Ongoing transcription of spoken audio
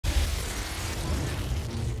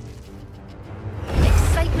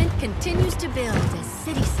continues to build as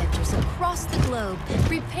city centers across the globe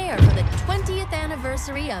prepare for the 20th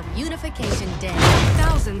anniversary of Unification Day.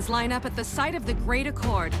 Thousands line up at the site of the Great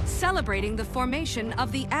Accord, celebrating the formation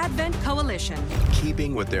of the Advent Coalition. In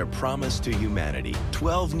keeping with their promise to humanity,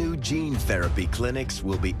 12 new gene therapy clinics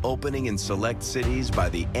will be opening in select cities by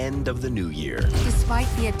the end of the new year. Despite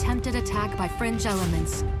the attempted attack by fringe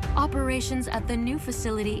elements, operations at the new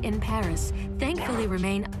facility in Paris thankfully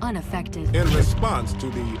remain unaffected. In response to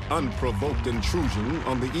the unprovoked intrusion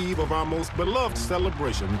on the eve of our most beloved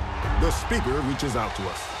celebration, the speaker reaches out to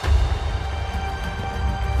us.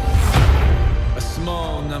 A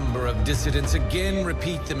small number of dissidents again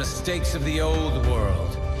repeat the mistakes of the old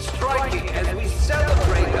world. Striking as we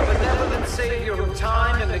celebrate a benevolent savior who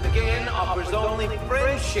time and again offers only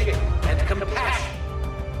friendship and compassion.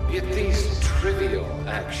 Yet these trivial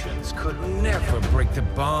actions could never break the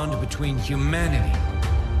bond between humanity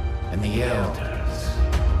and the Elders.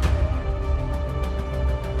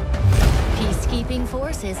 Peacekeeping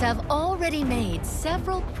forces have already made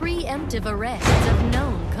several preemptive arrests of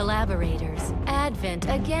known collaborators. Advent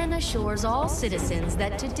again assures all citizens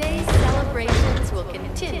that today's celebrations will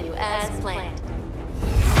continue as planned.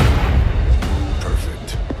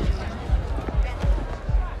 Perfect.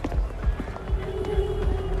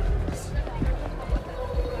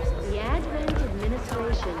 The Advent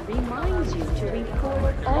administration reminds you to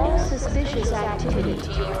report all suspicious activity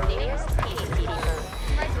to your nearest peacekeeper.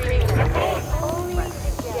 Only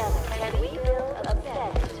together can we build a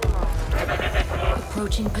better tomorrow.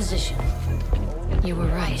 Approaching position. You were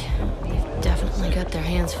right. They've definitely got their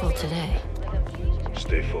hands full today.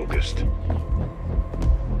 Stay focused.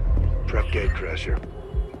 Prep gate crasher.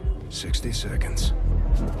 60 seconds.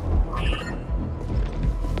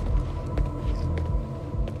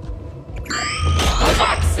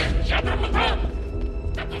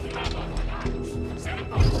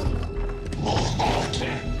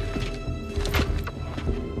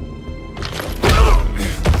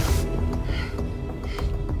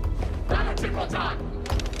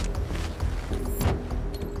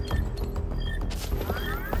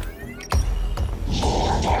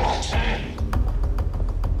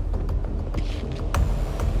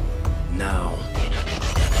 Now.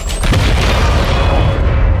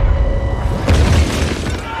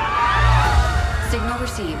 Signal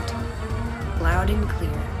received. Loud and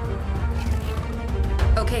clear.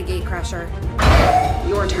 Okay, Gatecrasher.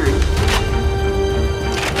 Your turn.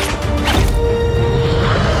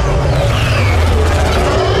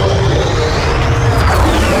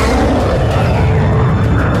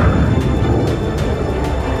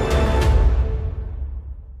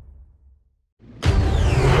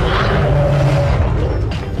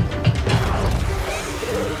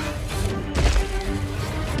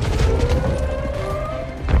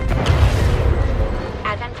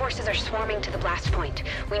 Forces are swarming to the blast point.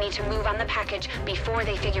 We need to move on the package before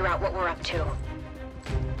they figure out what we're up to.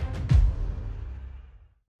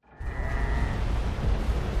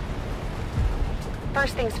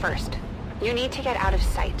 First things first. You need to get out of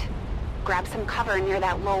sight. Grab some cover near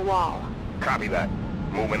that low wall. Copy that.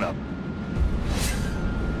 Moving up.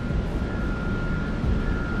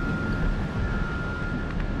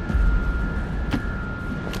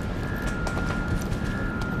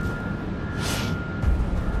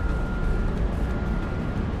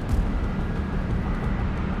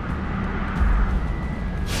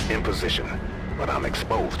 In position, but I'm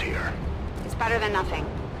exposed here. It's better than nothing,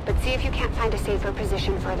 but see if you can't find a safer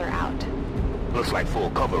position further out. Looks like full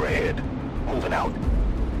cover ahead. Moving out.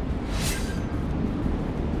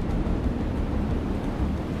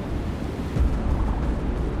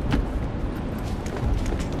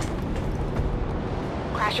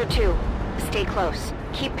 Crasher 2, stay close.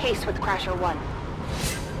 Keep pace with Crasher 1.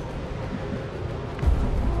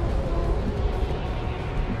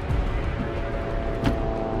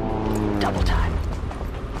 Double time.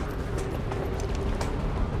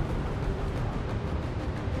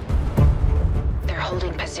 They're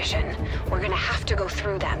holding position. We're gonna have to go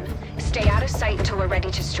through them. Stay out of sight until we're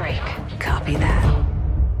ready to strike. Copy that.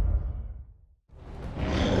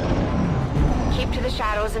 Keep to the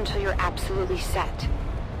shadows until you're absolutely set.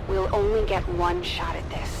 We'll only get one shot at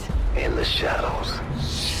this. In the shadows.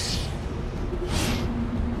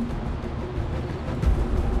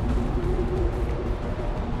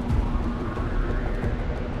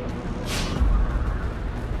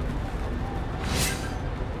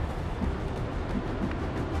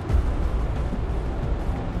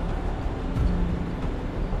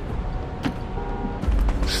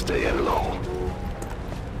 Staying low.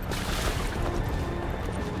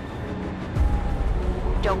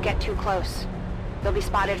 Don't get too close. They'll be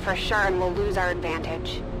spotted for sure and we'll lose our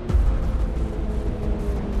advantage.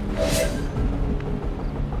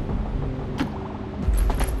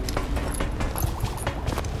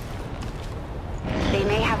 They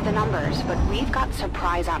may have the numbers, but we've got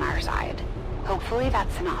surprise on our side. Hopefully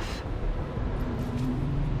that's enough.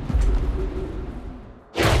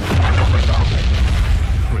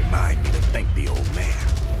 Remind me to thank the old man.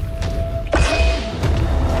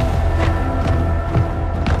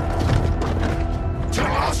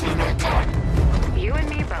 You and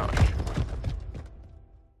me both.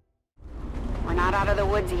 We're not out of the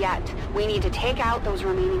woods yet. We need to take out those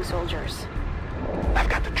remaining soldiers. I've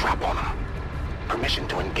got the trap on them. Permission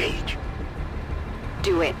to engage.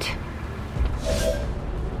 Do it.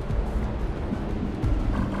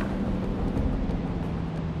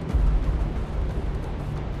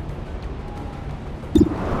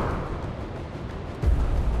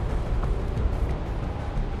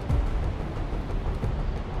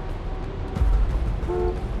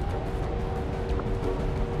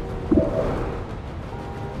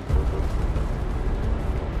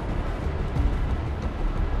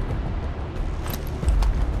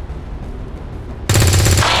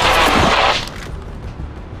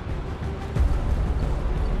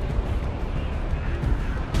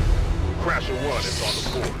 Crasher 1 is on the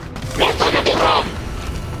board.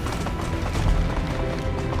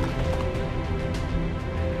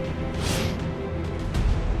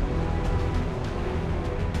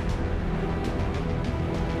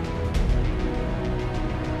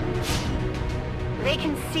 They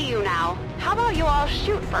can see you now. How about you all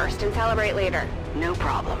shoot first and celebrate later? No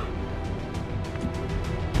problem.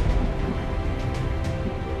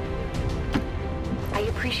 I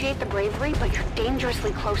appreciate the bravery, but you're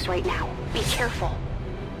dangerously close right now. Be careful.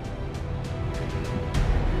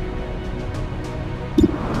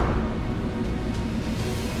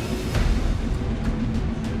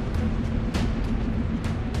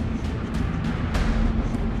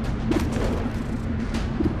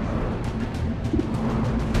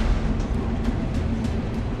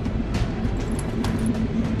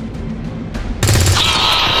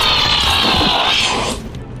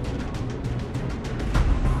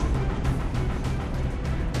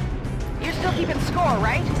 Keeping score,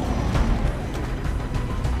 right?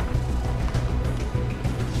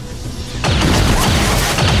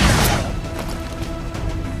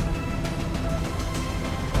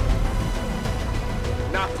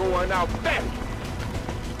 Not going out back.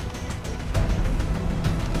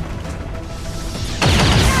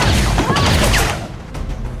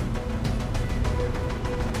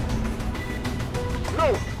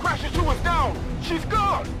 No, Crasher 2 is down. She's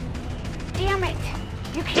gone. Damn it!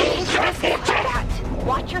 You can't take risks like that.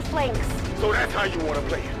 Watch your flanks. So that's how you want to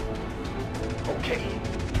play it. Okay.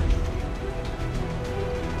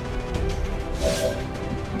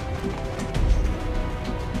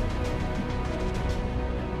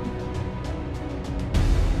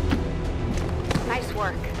 Nice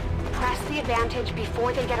work. Press the advantage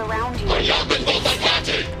before they get around you.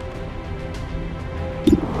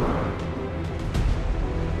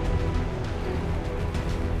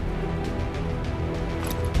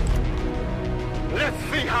 Let's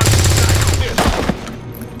see how you tackle this.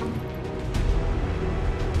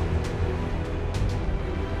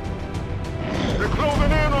 They're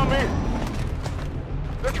closing in on me.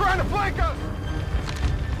 They're trying to flank us.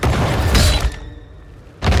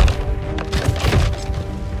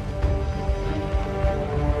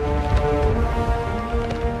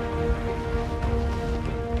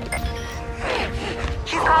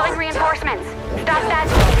 She's calling reinforcements. Stop that.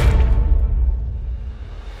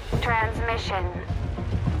 Transmission.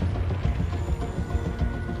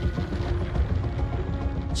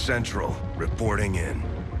 Central, reporting in.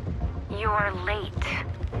 You're late.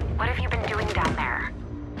 What have you been doing down there?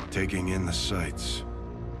 Taking in the sights.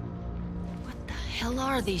 What the hell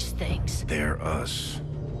are these things? They're us.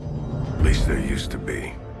 At least there used to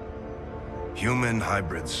be. Human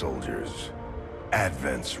hybrid soldiers.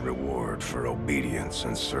 Advent's reward for obedience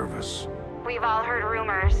and service. We've all heard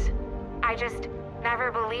rumors. I just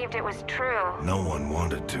never believed it was true. No one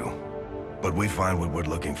wanted to. But we find what we're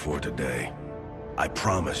looking for today. I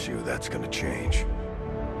promise you that's gonna change.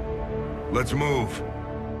 Let's move.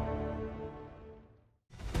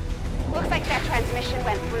 Looks like that transmission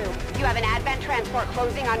went through. You have an Advent transport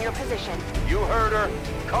closing on your position. You heard her.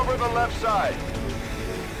 Cover the left side.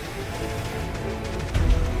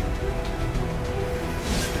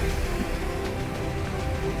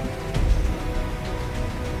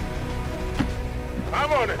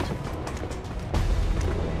 I'm on it.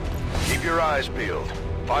 Keep your eyes peeled.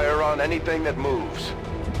 Fire on anything that moves.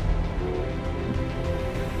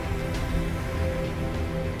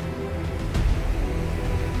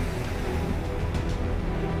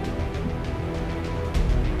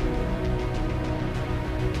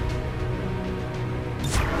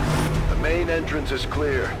 entrance is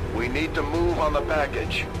clear. We need to move on the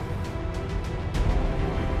package.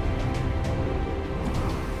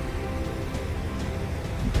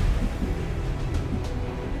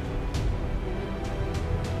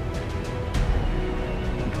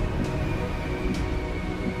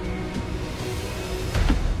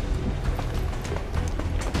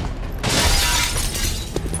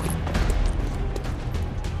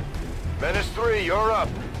 Menace 3, you're up.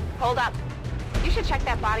 Hold up. You should check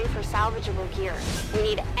that body for salvageable gear. We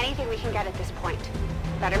need anything we can get at this point.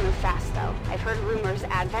 Better move fast, though. I've heard rumors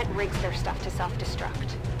Advent rigs their stuff to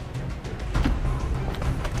self-destruct.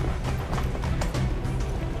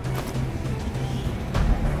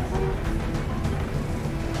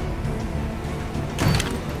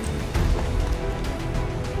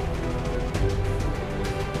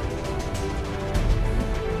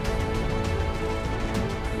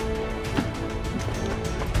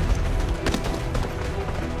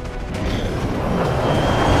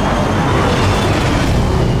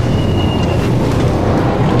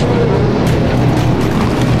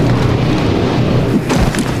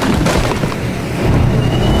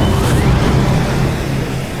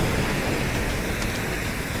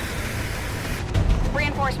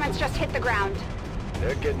 Reinforcements just hit the ground.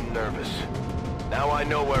 They're getting nervous. Now I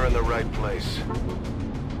know we're in the right place.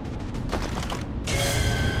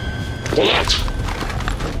 What?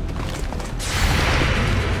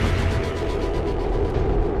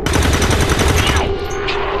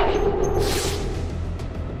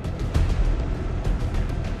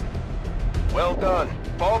 Well done.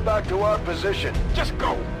 Fall back to our position. Just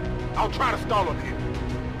go. I'll try to stall him here.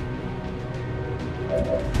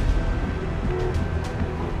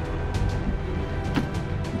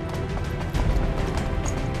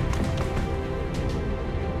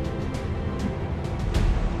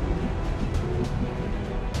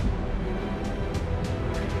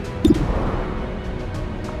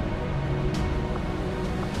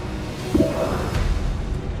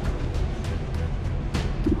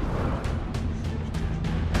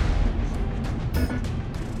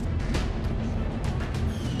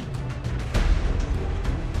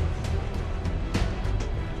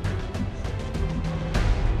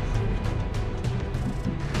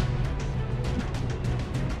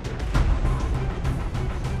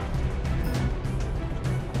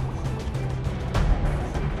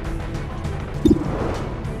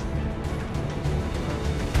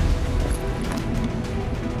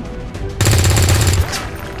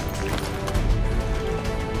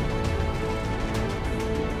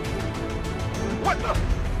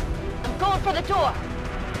 I'm going for the door.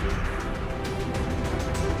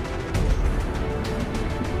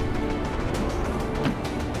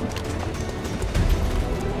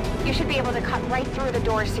 You should be able to cut right through the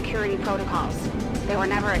door's security protocols. They were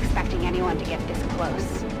never expecting anyone to get this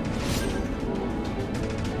close.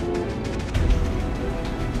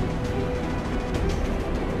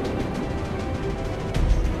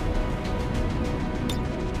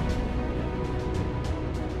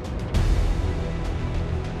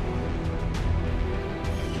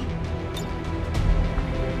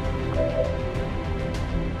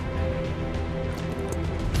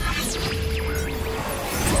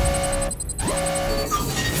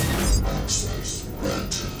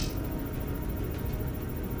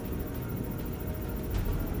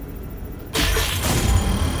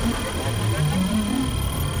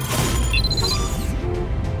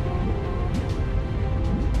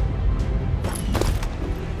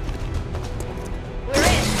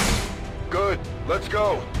 Let's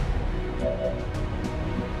go.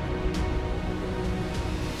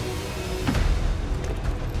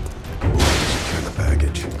 Secure the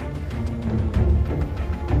package.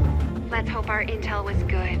 Let's hope our intel was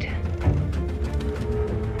good.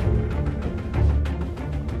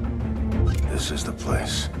 This is the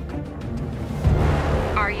place.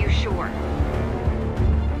 Are you sure?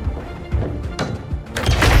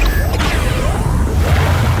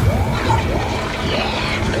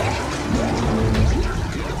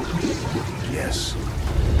 Yes.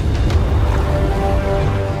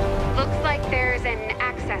 Looks like there's an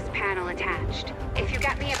access panel attached. If you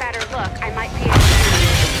get me a better look, I might be able to...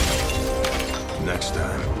 Next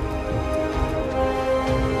time.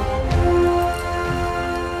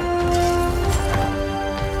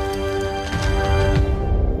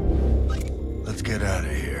 Let's get out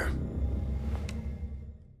of here.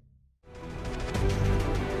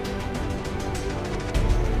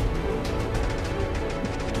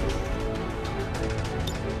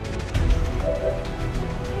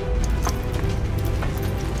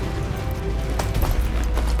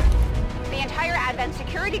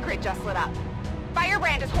 Security grid just lit up.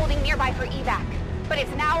 Firebrand is holding nearby for evac. but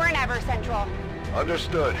it's now or never, Central.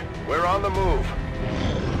 Understood. We're on the move.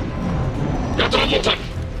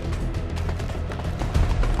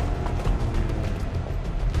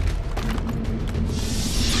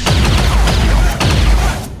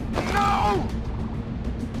 No!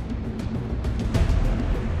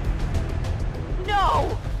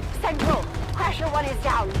 No! Central, Crasher 1 is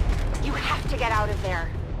down. You have to get out of there.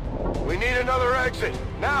 We need another exit,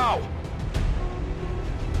 now!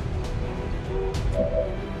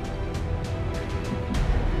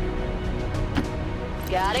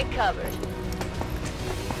 Got it covered.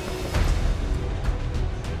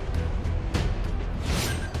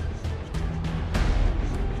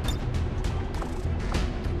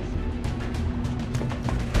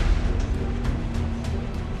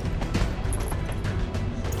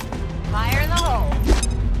 Fire in the hole.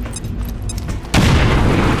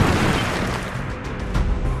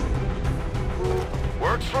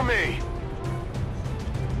 Works for me.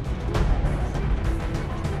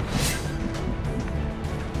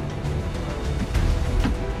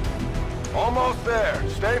 Almost there.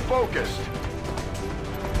 Stay focused.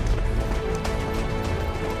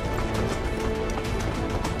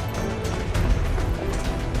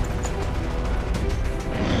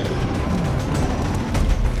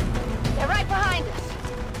 They're right behind us.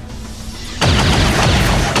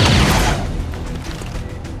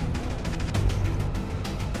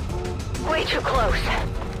 Way too close.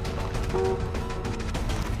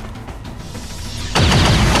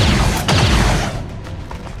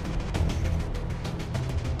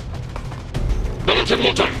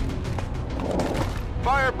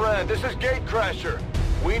 Firebrand, this is Gatecrasher.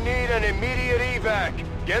 We need an immediate evac.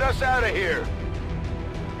 Get us out of here.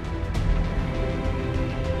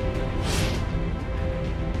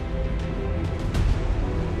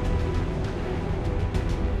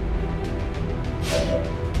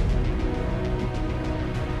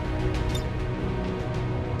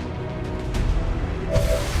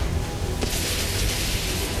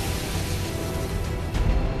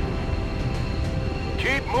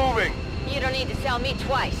 Keep moving. You don't need to tell me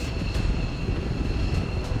twice.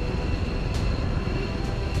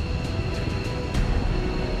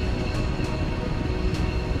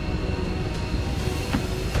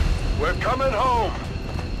 We're coming home.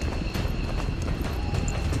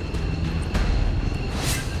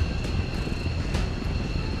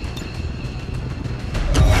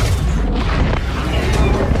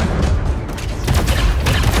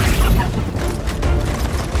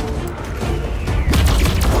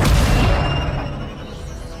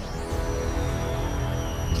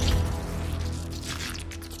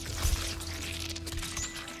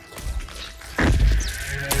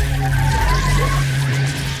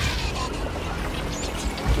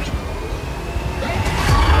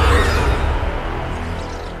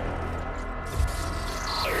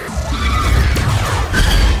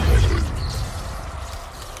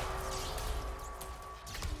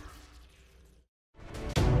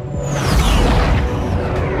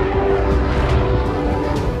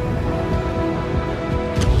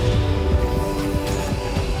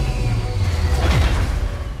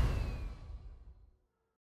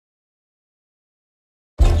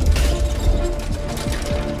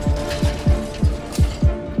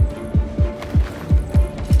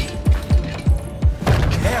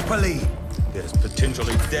 There's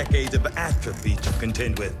potentially decades of atrophy to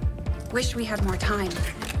contend with. Wish we had more time.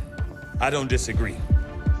 I don't disagree.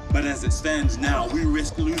 But as it stands now, we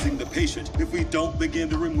risk losing the patient if we don't begin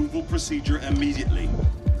the removal procedure immediately.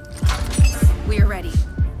 We're ready.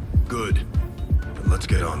 Good. Then let's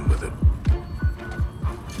get on with it.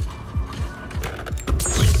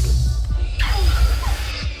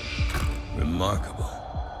 Remarkable.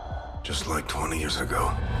 Just like 20 years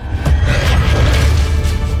ago.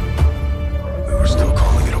 We were still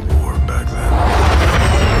calling it a war back then.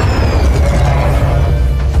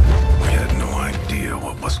 We had no idea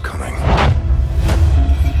what was coming.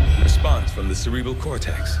 Response from the cerebral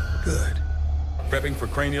cortex. Good. Prepping for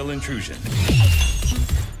cranial intrusion.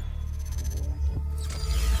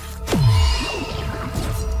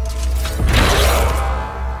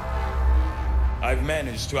 I've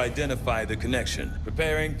managed to identify the connection,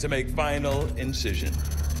 preparing to make final incision.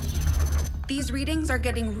 These readings are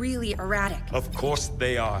getting really erratic. Of course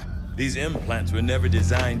they are. These implants were never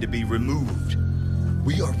designed to be removed.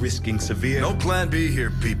 We are risking severe... No plan B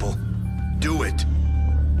here, people. Do it.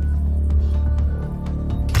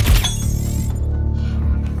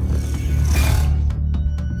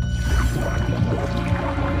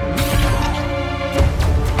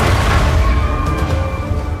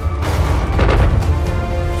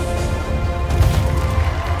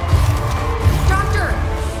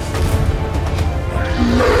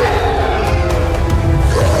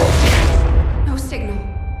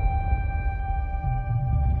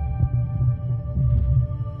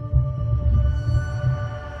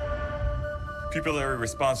 Capillary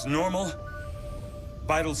response normal.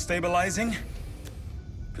 Vital stabilizing.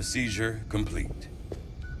 Procedure complete.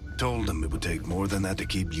 Told him it would take more than that to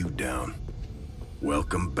keep you down.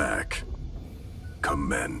 Welcome back,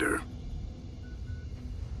 Commander.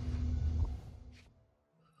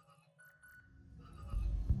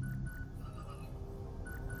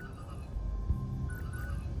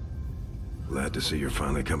 Glad to see you're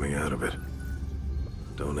finally coming out of it.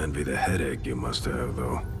 Don't envy the headache you must have,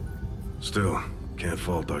 though. Still, can't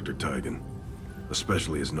fault Dr. Tigan.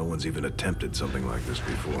 Especially as no one's even attempted something like this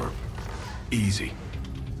before. Easy.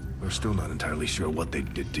 We're still not entirely sure what they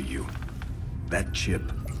did to you. That chip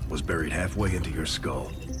was buried halfway into your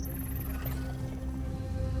skull.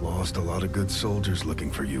 Lost a lot of good soldiers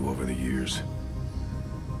looking for you over the years.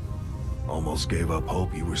 Almost gave up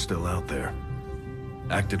hope you were still out there.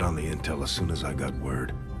 Acted on the intel as soon as I got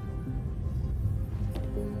word.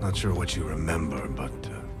 Not sure what you remember, but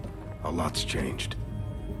a lot's changed.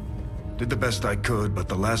 Did the best I could, but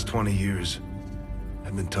the last 20 years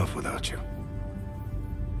have been tough without you.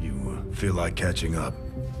 You feel like catching up?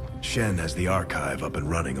 Shen has the archive up and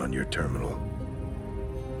running on your terminal.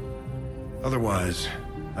 Otherwise,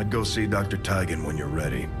 I'd go see Dr. Tigan when you're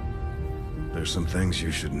ready. There's some things you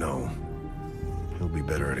should know. He'll be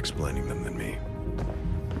better at explaining them than me.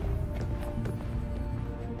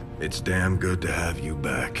 It's damn good to have you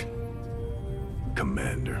back,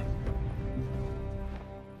 Commander.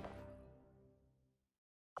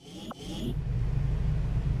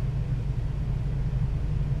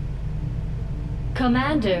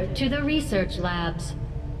 Commander, to the research labs.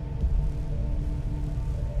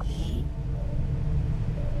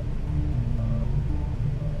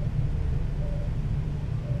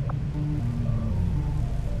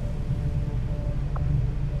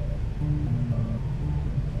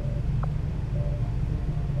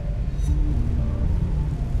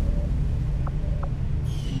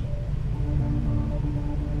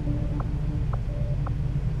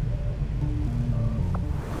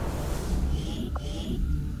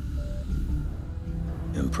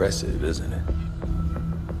 Impressive, isn't it?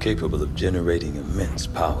 Capable of generating immense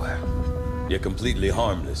power, yet completely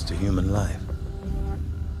harmless to human life.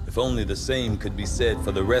 If only the same could be said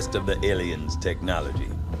for the rest of the aliens' technology,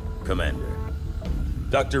 Commander.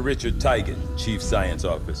 Dr. Richard Tigan, Chief Science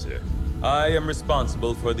Officer. I am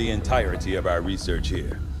responsible for the entirety of our research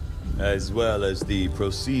here, as well as the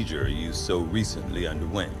procedure you so recently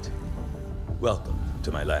underwent. Welcome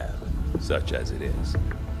to my lab, such as it is.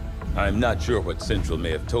 I'm not sure what Central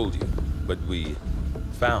may have told you, but we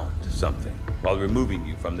found something while removing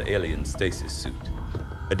you from the alien stasis suit.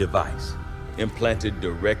 A device implanted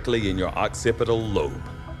directly in your occipital lobe.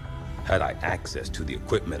 Had I access to the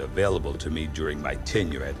equipment available to me during my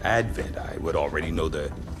tenure at Advent, I would already know the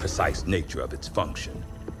precise nature of its function.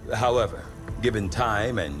 However, given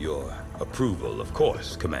time and your approval, of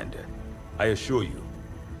course, Commander, I assure you,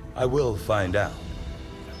 I will find out.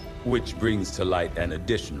 Which brings to light an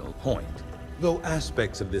additional point. Though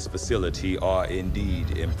aspects of this facility are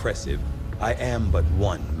indeed impressive, I am but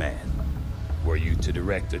one man. Were you to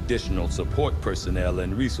direct additional support personnel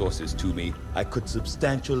and resources to me, I could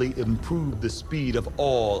substantially improve the speed of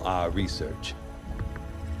all our research.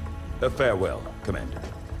 Farewell, Commander.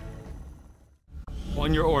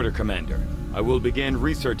 On your order, Commander. I will begin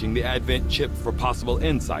researching the Advent chip for possible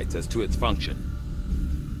insights as to its function.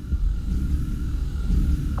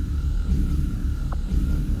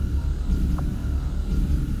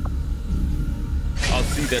 I'll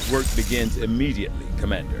see that work begins immediately,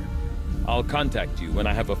 Commander. I'll contact you when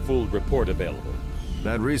I have a full report available.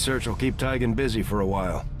 That research will keep Tigan busy for a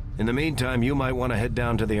while. In the meantime, you might want to head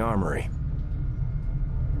down to the armory.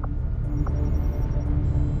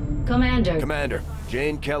 Commander,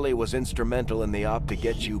 Jane Kelly was instrumental in the op to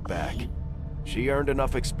get you back. She earned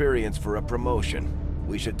enough experience for a promotion.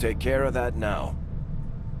 We should take care of that now.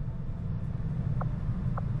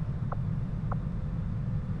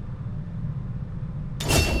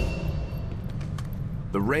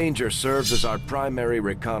 The Ranger serves as our primary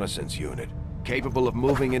reconnaissance unit, capable of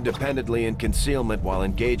moving independently in concealment while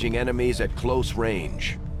engaging enemies at close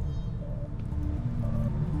range.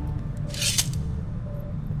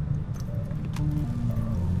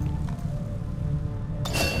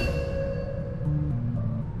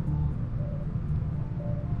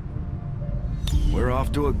 We're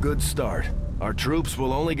off to a good start. Our troops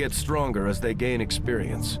will only get stronger as they gain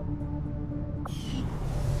experience.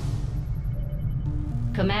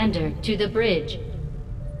 Commander, to the bridge.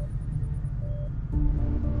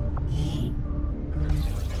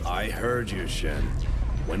 I heard you, Shen.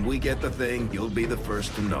 When we get the thing, you'll be the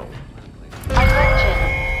first to know.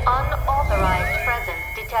 Attention. Unauthorized presence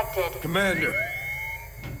detected. Commander,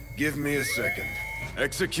 Give me a second.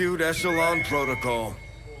 Execute Echelon Protocol.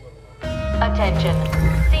 Attention.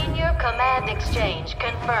 Senior Command Exchange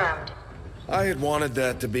confirmed. I had wanted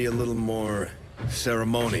that to be a little more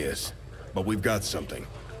ceremonious, but we've got something.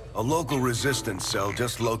 A local resistance cell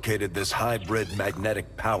just located this hybrid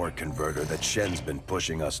magnetic power converter that Shen's been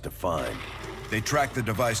pushing us to find. They tracked the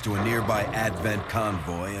device to a nearby Advent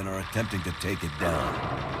convoy and are attempting to take it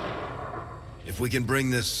down. If we can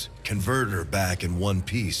bring this converter back in one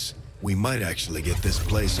piece, we might actually get this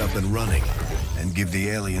place up and running and give the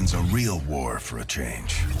aliens a real war for a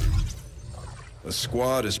change. The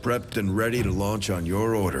squad is prepped and ready to launch on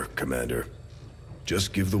your order, Commander.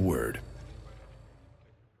 Just give the word.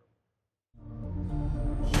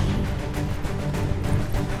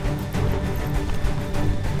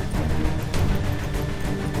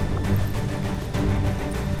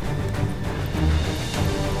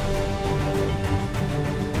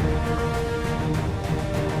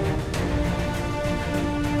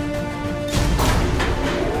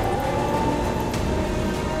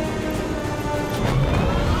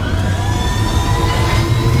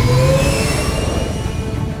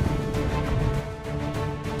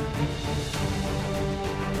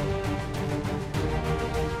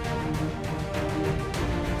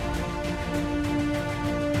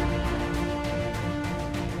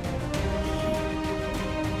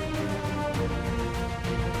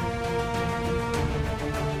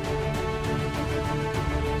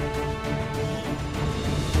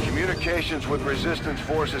 Communications with resistance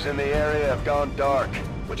forces in the area have gone dark,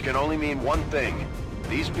 which can only mean one thing.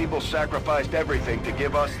 These people sacrificed everything to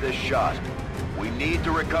give us this shot. We need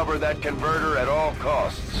to recover that converter at all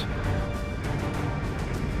costs.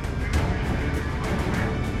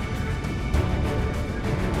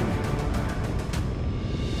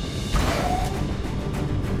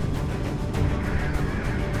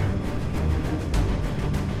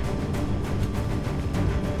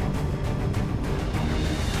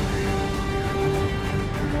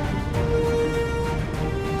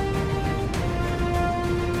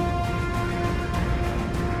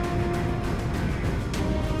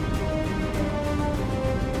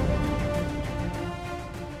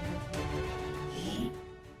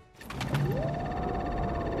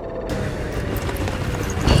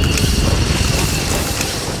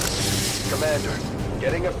 Commander,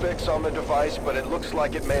 getting a fix on the device, but it looks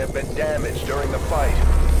like it may have been damaged during the fight.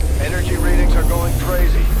 Energy readings are going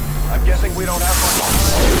crazy. I'm guessing we don't have much time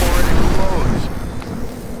before it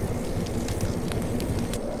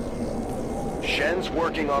explodes. Shen's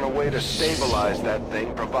working on a way to stabilize that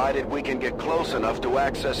thing, provided we can get close enough to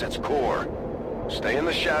access its core. Stay in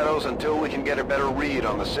the shadows until we can get a better read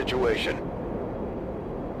on the situation.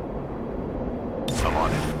 I'm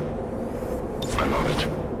on it. I'm on it.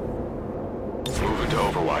 Moving to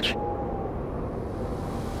Overwatch.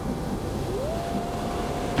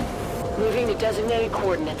 Moving to designated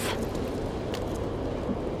coordinates.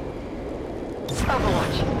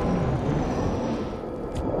 Overwatch.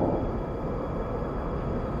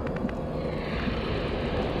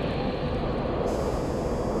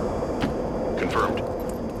 Confirmed.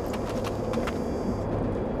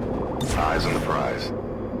 Eyes on the prize.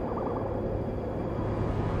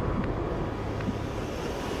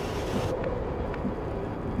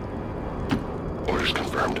 Orders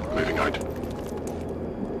confirmed. Moving out.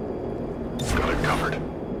 Got it covered.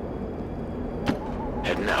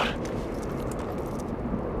 Heading out.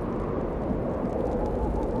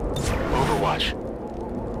 Overwatch.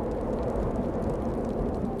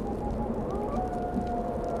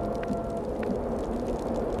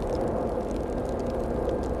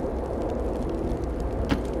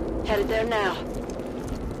 Headed there now.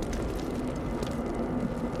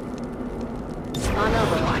 On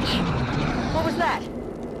Overwatch. What was that?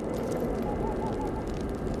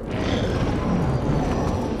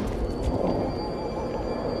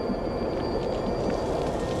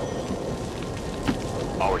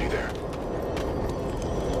 Already there.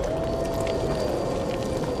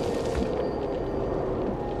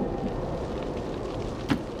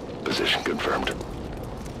 Position confirmed.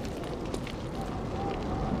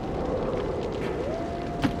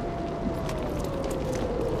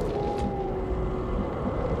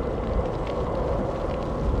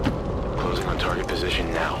 Closing on target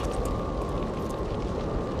position now.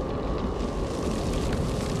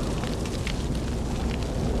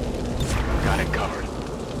 Got it covered.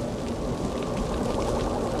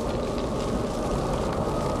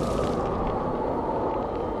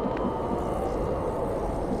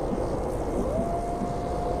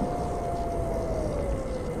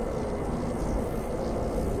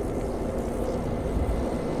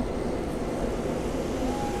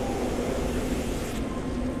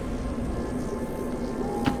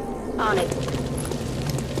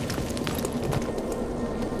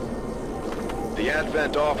 The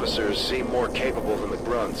Advent officers seem more capable than the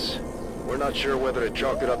grunts. We're not sure whether to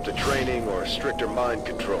chalk it up to training or stricter mind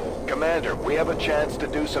control. Commander, we have a chance to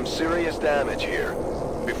do some serious damage here.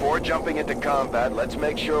 Before jumping into combat, let's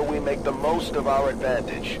make sure we make the most of our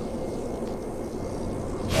advantage.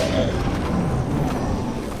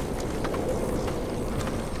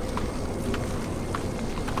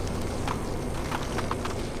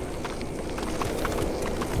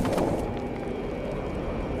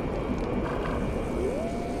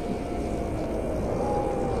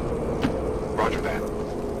 Roger that.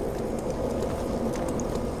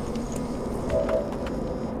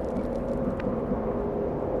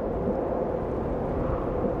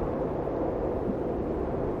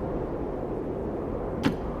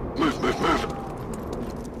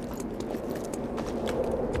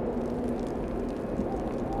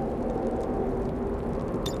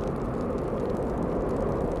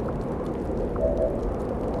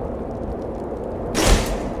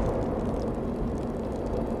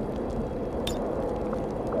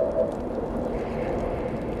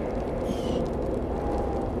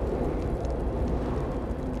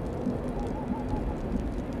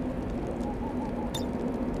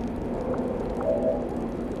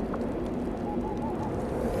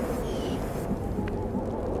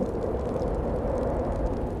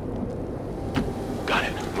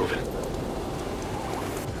 Move.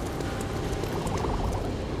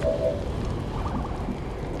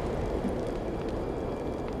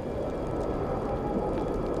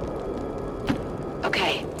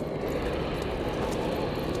 Okay.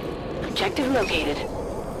 Objective located.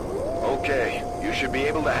 Okay, you should be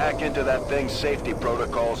able to hack into that thing's safety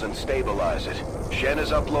protocols and stabilize it. Shen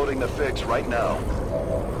is uploading the fix right now.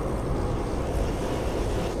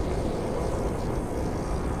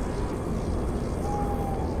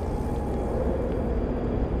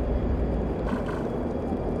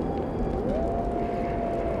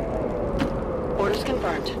 Orders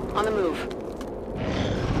confirmed. On the move.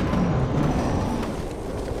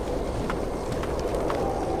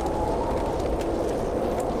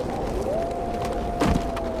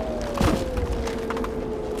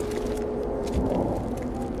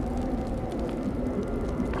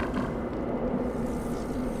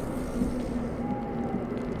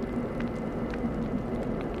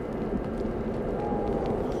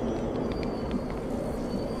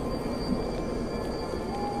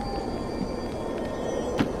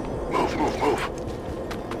 Move.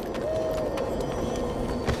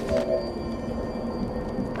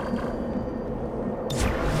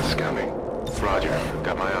 Scanning. Roger.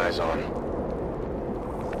 Got my eyes on.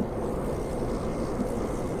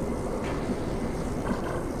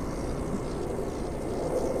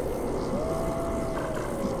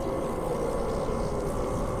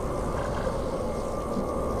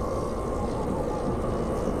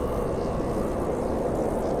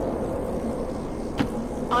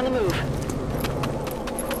 On the move.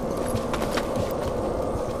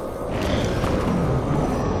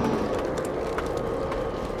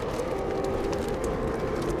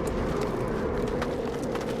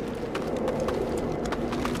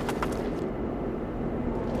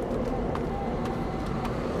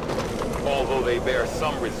 Although they bear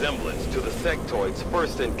some resemblance to the sectoids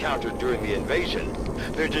first encountered during the invasion,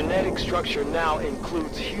 their genetic structure now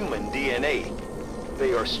includes human DNA.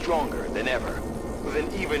 They are stronger than ever, with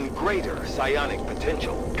an even greater psionic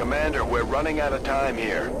potential. Commander, we're running out of time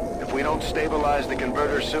here. If we don't stabilize the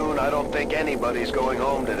converter soon, I don't think anybody's going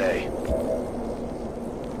home today.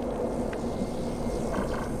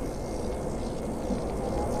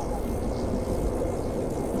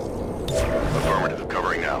 Affirmative.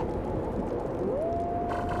 Covering now.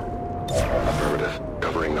 Affirmative.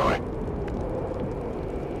 Covering now.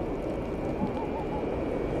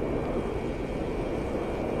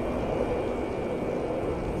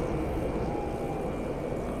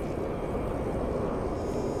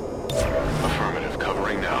 Affirmative.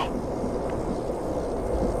 Covering now.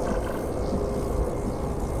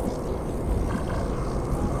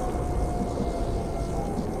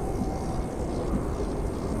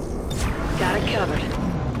 Got it covered.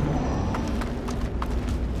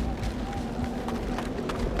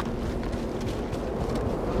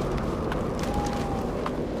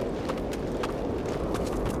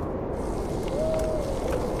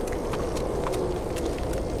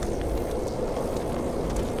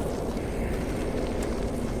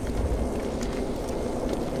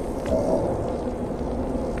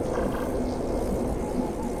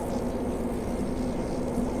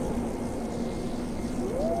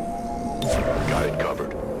 Got it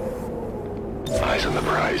covered. Eyes on the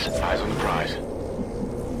prize. Eyes on the prize.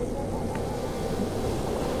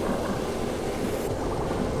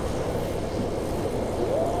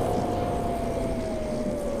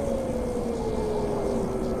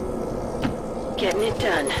 Getting it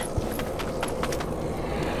done.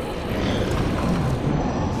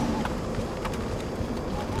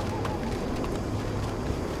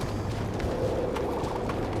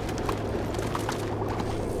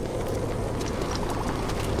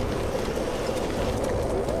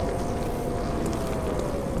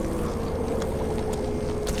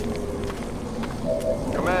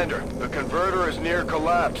 Commander, the converter is near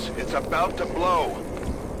collapse. It's about to blow.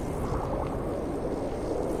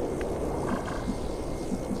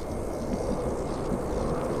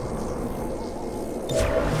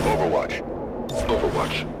 Overwatch.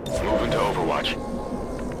 Overwatch. Move into Overwatch.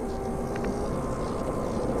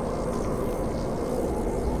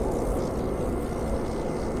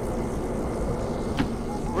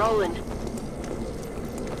 Rolling.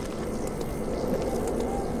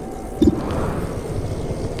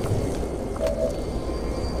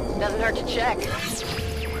 Doesn't hurt to check.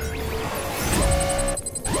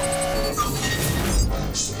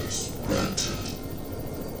 Access granted.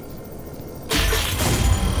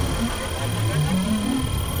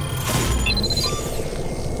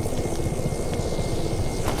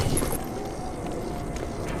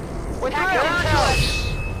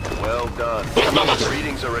 Well done.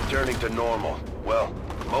 Readings are returning to normal. Well,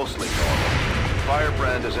 mostly normal.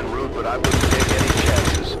 Firebrand is en route, but I wouldn't take any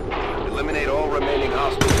chances. Eliminate all remaining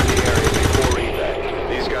hostiles in the area before evac.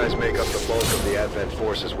 These guys make up the bulk of the Advent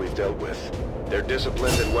forces we've dealt with. They're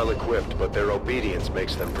disciplined and well-equipped, but their obedience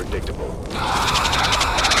makes them predictable.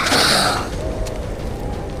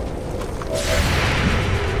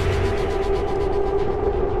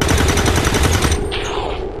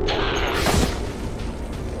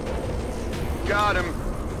 Got him.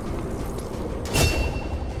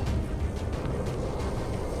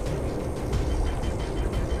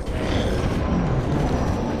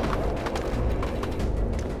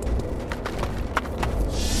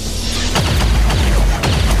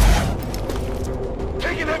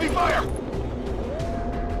 Taking heavy fire.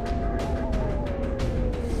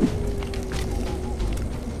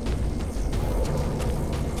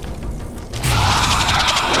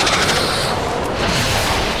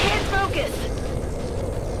 Can't focus.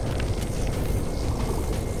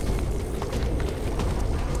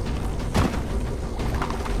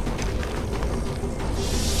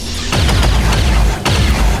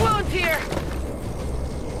 Wounds here.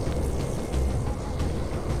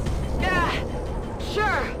 Yeah,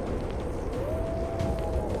 sure.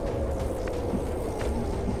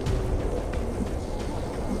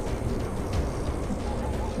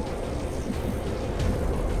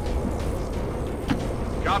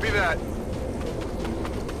 Copy that.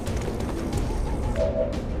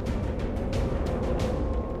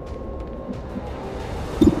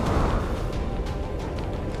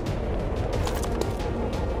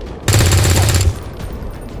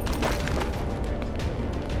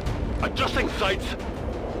 Adjusting sights.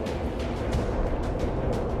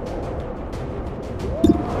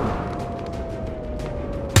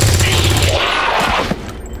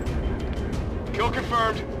 Kill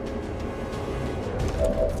confirmed.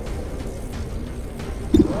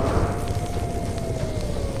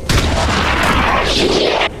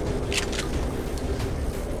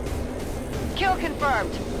 Kill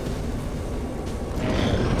confirmed.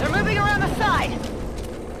 They're moving around the side.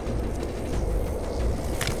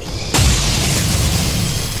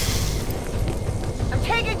 I'm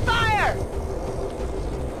taking fire!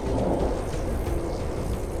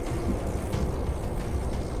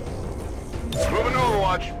 Moving to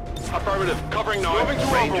Overwatch. Affirmative. Covering now. Moving to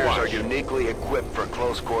Rangers Overwatch. are uniquely equipped for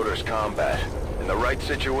close quarters combat. In the right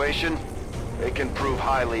situation, they can prove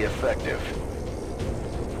highly effective.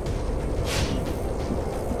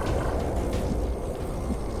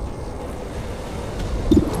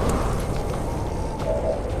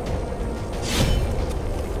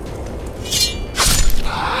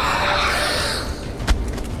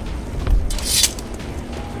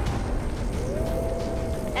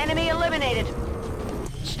 Enemy eliminated.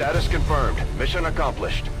 Status confirmed. Mission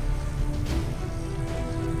accomplished.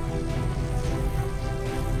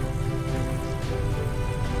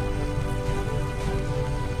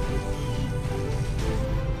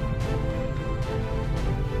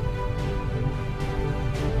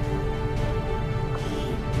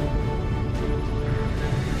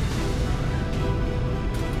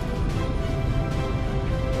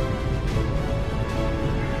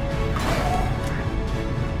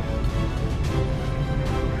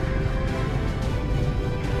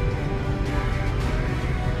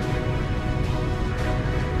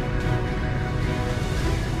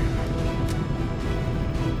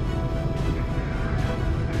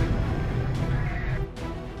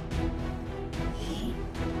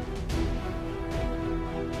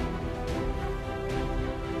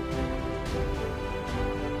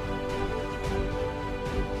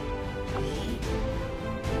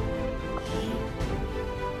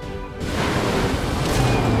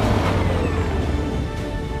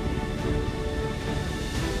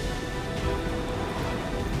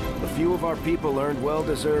 of our people earned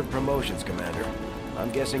well-deserved promotions, Commander.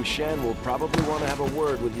 I'm guessing Shen will probably want to have a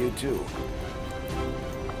word with you, too.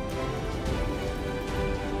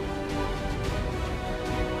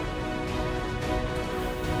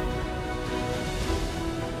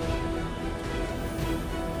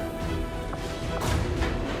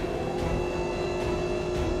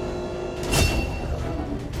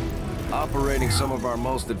 Operating some of our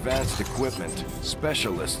most advanced equipment,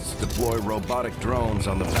 specialists deploy robotic drones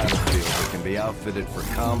on the battlefield that can be outfitted for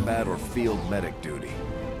combat or field medic duty.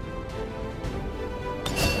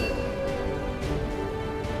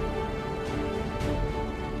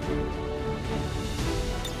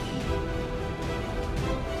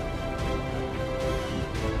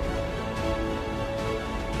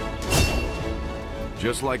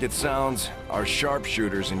 Just like it sounds, our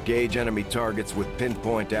sharpshooters engage enemy targets with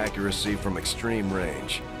pinpoint accuracy from extreme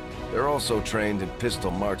range. They're also trained in pistol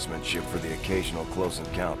marksmanship for the occasional close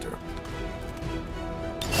encounter.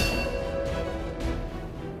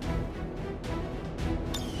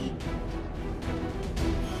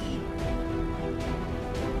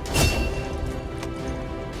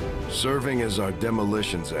 Serving as our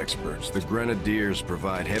demolitions experts, the Grenadiers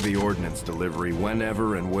provide heavy ordnance delivery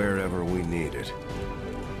whenever and wherever we need it.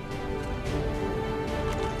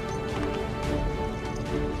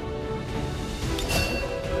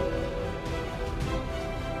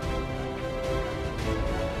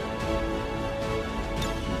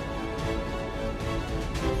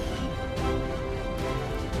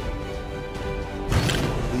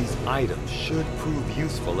 Items should prove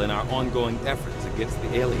useful in our ongoing efforts against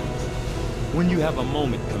the aliens. When you have a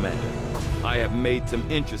moment, Commander, I have made some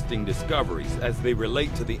interesting discoveries as they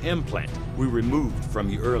relate to the implant we removed from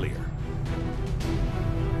you earlier.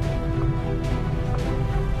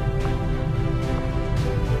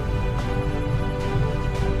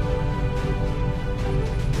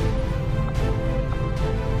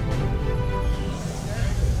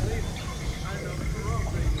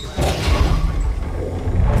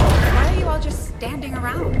 Standing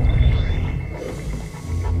around.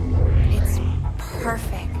 It's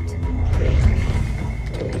perfect.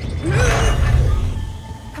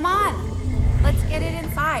 Come on, let's get it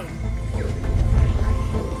inside.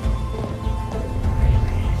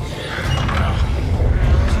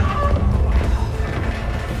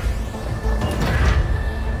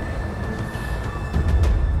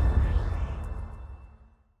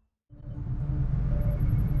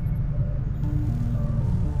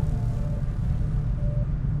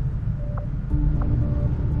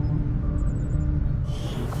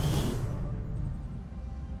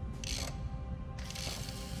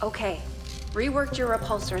 Okay, reworked your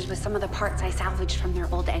repulsors with some of the parts I salvaged from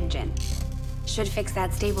their old engine. Should fix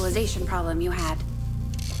that stabilization problem you had.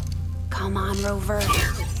 Come on, Rover.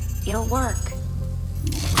 It'll work.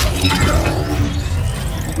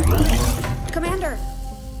 Commander!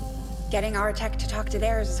 Getting our tech to talk to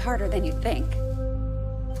theirs is harder than you'd think.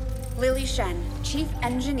 Lily Shen, Chief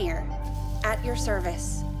Engineer, at your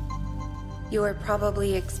service. You were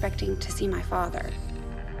probably expecting to see my father.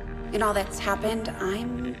 In all that's happened,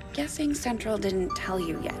 I'm guessing Central didn't tell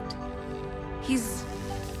you yet. He's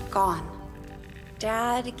gone.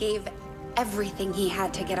 Dad gave everything he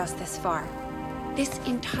had to get us this far. This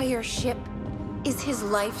entire ship is his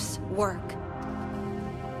life's work.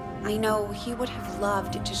 I know he would have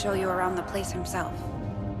loved to show you around the place himself.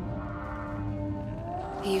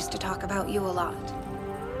 He used to talk about you a lot.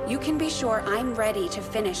 You can be sure I'm ready to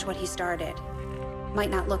finish what he started. Might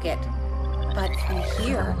not look it, but from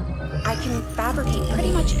here, I can fabricate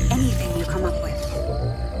pretty much anything you come up with.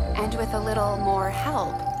 And with a little more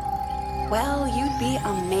help, well, you'd be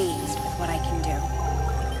amazed with what I can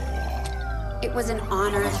do. It was an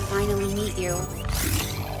honor to finally meet you,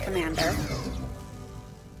 Commander.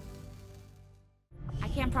 I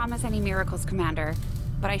can't promise any miracles, Commander,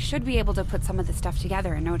 but I should be able to put some of this stuff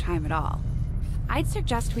together in no time at all. I'd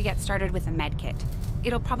suggest we get started with a med kit.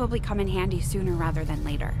 It'll probably come in handy sooner rather than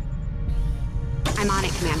later. I'm on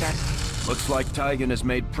it, Commander. Looks like Tygan has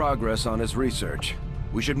made progress on his research.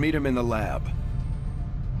 We should meet him in the lab.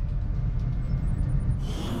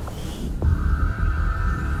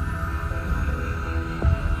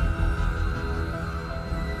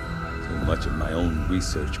 So much of my own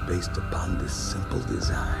research based upon this simple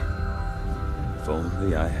design. If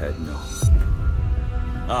only I had known.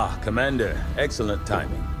 Ah, Commander, excellent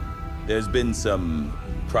timing. There's been some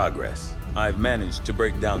progress. I've managed to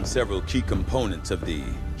break down several key components of the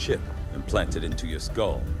chip implanted into your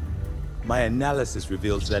skull. My analysis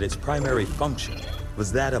reveals that its primary function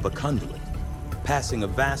was that of a conduit, passing a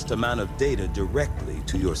vast amount of data directly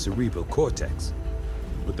to your cerebral cortex.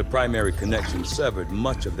 With the primary connection severed,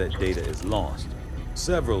 much of that data is lost.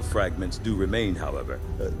 Several fragments do remain, however.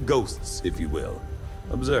 Ghosts, if you will.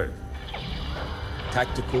 Observe.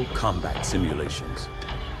 Tactical combat simulations.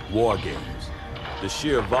 War games. The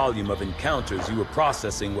sheer volume of encounters you were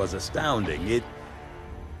processing was astounding. It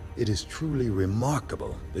is truly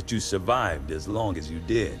remarkable that you survived as long as you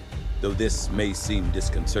did. Though this may seem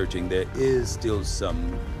disconcerting, there is still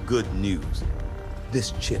some good news.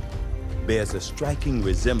 This chip bears a striking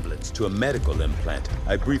resemblance to a medical implant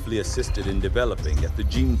I briefly assisted in developing at the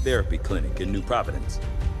gene therapy clinic in New Providence.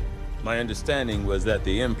 My understanding was that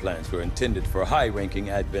the implants were intended for high-ranking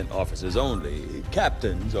Advent officers only,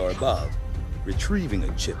 captains or above. Retrieving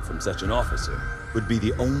a chip from such an officer would be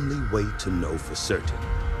the only way to know for certain.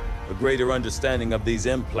 A greater understanding of these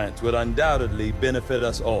implants would undoubtedly benefit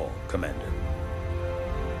us all, Commander.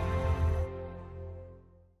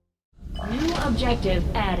 New objective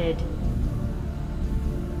added.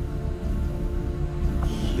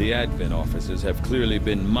 The Advent officers have clearly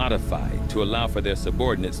been modified to allow for their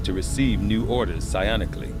subordinates to receive new orders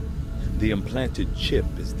psionically. The implanted chip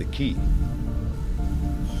is the key.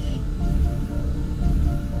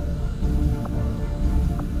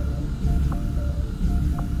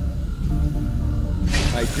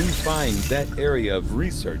 I do find that area of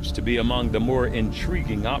research to be among the more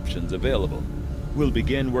intriguing options available. We'll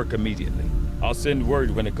begin work immediately. I'll send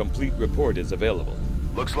word when a complete report is available.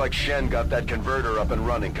 Looks like Shen got that converter up and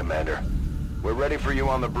running, Commander. We're ready for you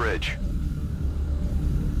on the bridge.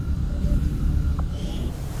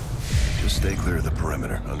 Just stay clear of the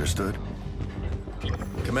perimeter, understood?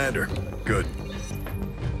 Commander, good.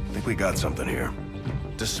 I think we got something here.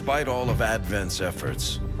 Despite all of Advent's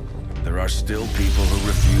efforts, there are still people who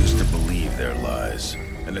refuse to believe their lies.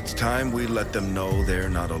 And it's time we let them know they're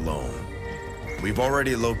not alone. We've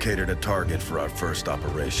already located a target for our first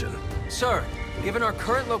operation. Sir, given our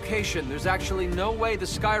current location, there's actually no way the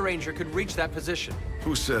Sky Ranger could reach that position.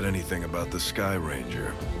 Who said anything about the Sky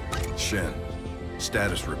Ranger? Shen,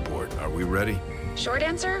 status report. Are we ready? Short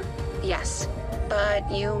answer, yes.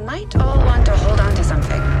 But you might all want to hold on to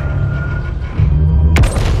something.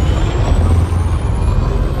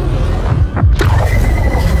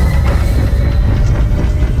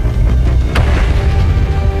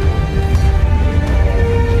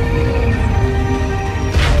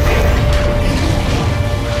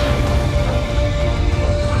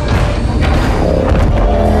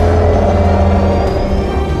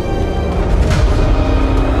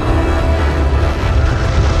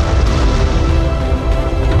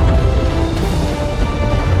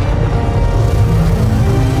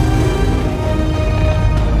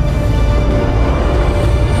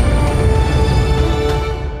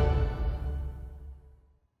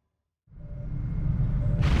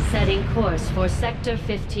 Setting course for Sector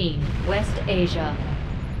 15, West Asia.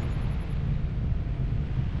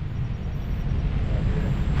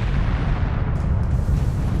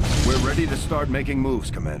 We're ready to start making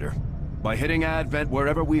moves, Commander. By hitting Advent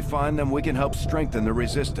wherever we find them, we can help strengthen the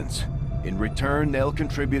resistance. In return, they'll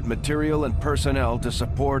contribute material and personnel to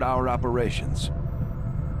support our operations.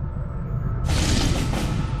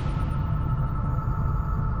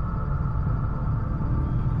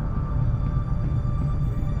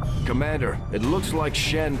 Commander, it looks like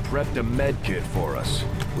Shen prepped a med kit for us.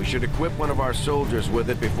 We should equip one of our soldiers with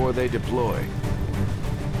it before they deploy.